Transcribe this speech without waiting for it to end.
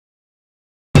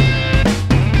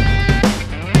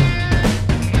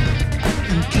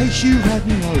case you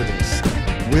hadn't noticed,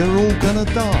 we're all gonna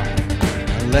die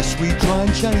unless we try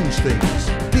and change things.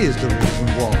 Here's the reason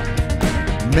why.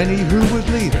 Many who would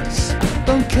lead us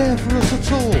don't care for us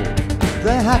at all.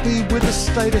 They're happy with the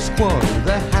status quo,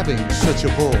 they're having such a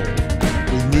ball.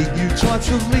 We need new types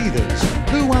of leaders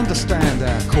who understand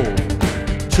our call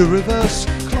to reverse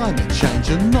climate change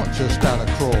and not just out of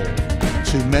crawl.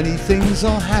 Too many things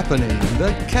are happening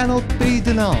that cannot be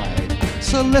denied.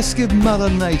 So let's give Mother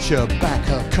Nature back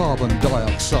her carbon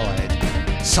dioxide.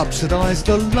 Subsidise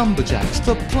the lumberjacks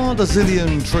to plant a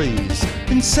zillion trees.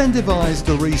 Incentivise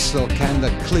the restock and the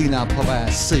clean up of our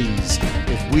seas.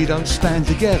 If we don't stand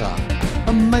together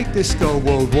and make this go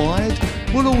worldwide,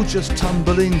 we'll all just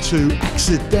tumble into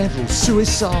accidental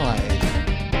suicide.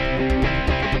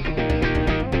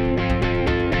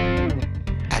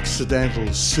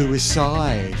 Accidental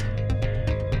suicide.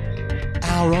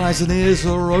 Our eyes and ears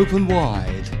are open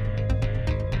wide,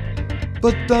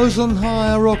 but those on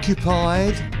high are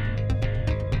occupied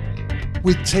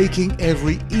with taking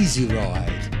every easy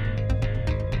ride.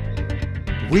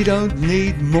 We don't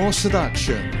need more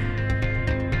seduction.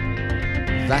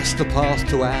 That's the path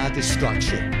to our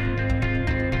destruction.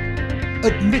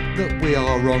 Admit that we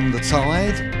are on the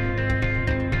tide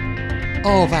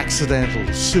of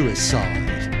accidental suicide.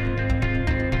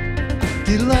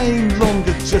 Delaying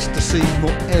longer just to see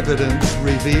more evidence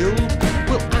revealed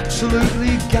will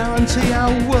absolutely guarantee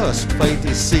our worst fate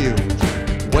is sealed.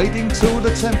 Waiting till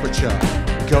the temperature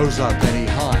goes up any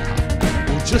higher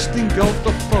will just engulf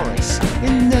the forest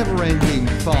in never-ending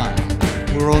fire.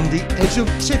 We're on the edge of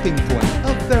tipping point,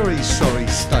 a very sorry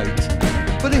state.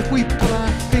 But if we put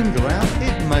our finger out,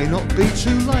 it may not be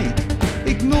too late.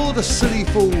 Ignore the silly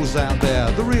fools out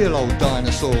there, the real old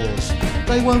dinosaurs.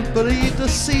 They won't believe the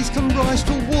seas can rise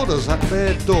to waters at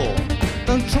their door.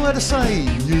 Don't try to say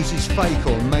news is fake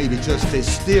or maybe just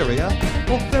hysteria,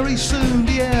 or very soon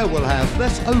the air will have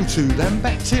less O2 than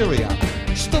bacteria.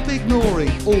 Stop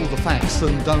ignoring all the facts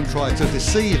and don't try to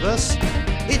deceive us.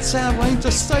 It's our aim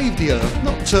to save the earth,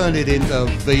 not turn it into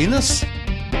Venus.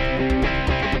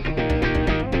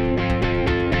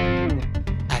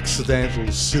 Accidental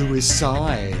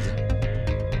suicide.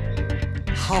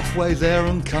 Halfway there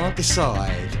and can't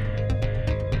decide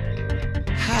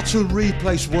how to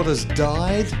replace what has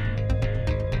died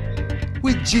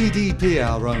with GDP,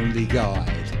 our only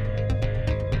guide.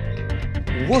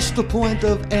 What's the point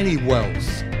of any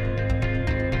wealth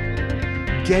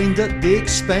gained at the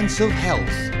expense of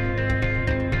health?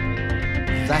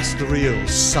 That's the real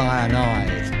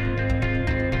cyanide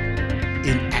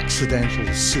in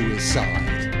accidental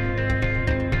suicide.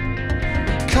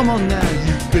 Come on now,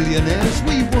 you billionaires,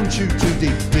 we want you to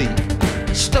dig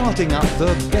deep. Starting up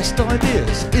the best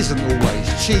ideas isn't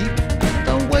always cheap.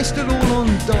 Don't waste it all on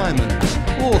diamonds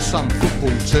or some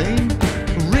football team.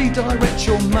 Redirect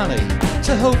your money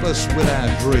to help us with our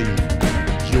dream.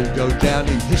 You'll go down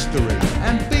in history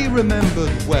and be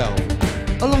remembered well,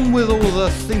 along with all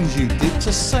the things you did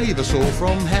to save us all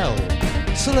from hell.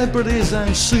 Celebrities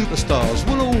and superstars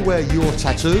will all wear your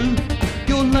tattoo.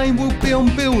 Your name will be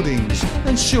on buildings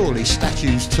and surely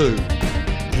statues too.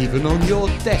 Even on your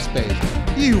deathbed,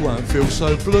 you won't feel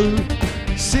so blue,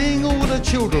 seeing all the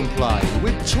children play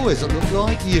with toys that look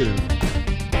like you.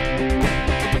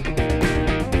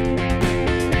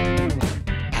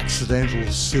 Accidental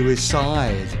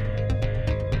suicide.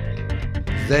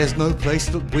 There's no place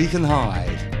that we can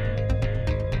hide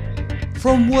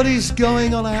from what is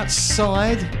going on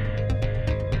outside,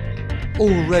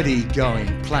 already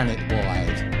going planet-wide.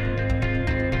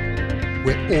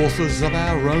 We're authors of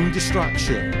our own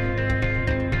destruction.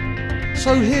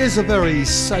 So here's a very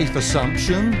safe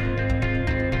assumption.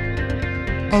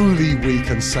 Only we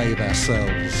can save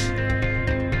ourselves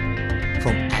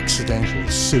from accidental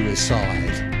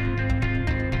suicide.